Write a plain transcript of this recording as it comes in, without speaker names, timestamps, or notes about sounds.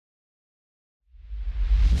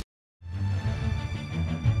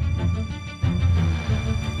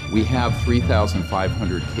We have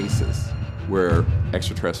 3,500 cases where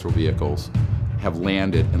extraterrestrial vehicles have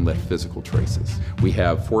landed and left physical traces. We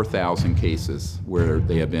have 4,000 cases where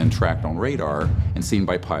they have been tracked on radar and seen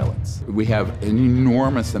by pilots. We have an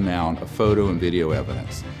enormous amount of photo and video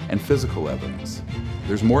evidence and physical evidence.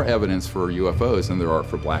 There's more evidence for UFOs than there are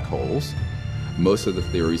for black holes, most of the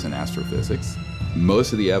theories in astrophysics,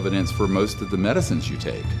 most of the evidence for most of the medicines you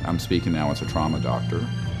take. I'm speaking now as a trauma doctor.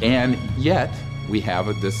 And yet, we have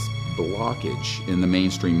this blockage in the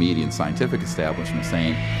mainstream media and scientific establishment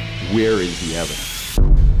saying, where is the evidence?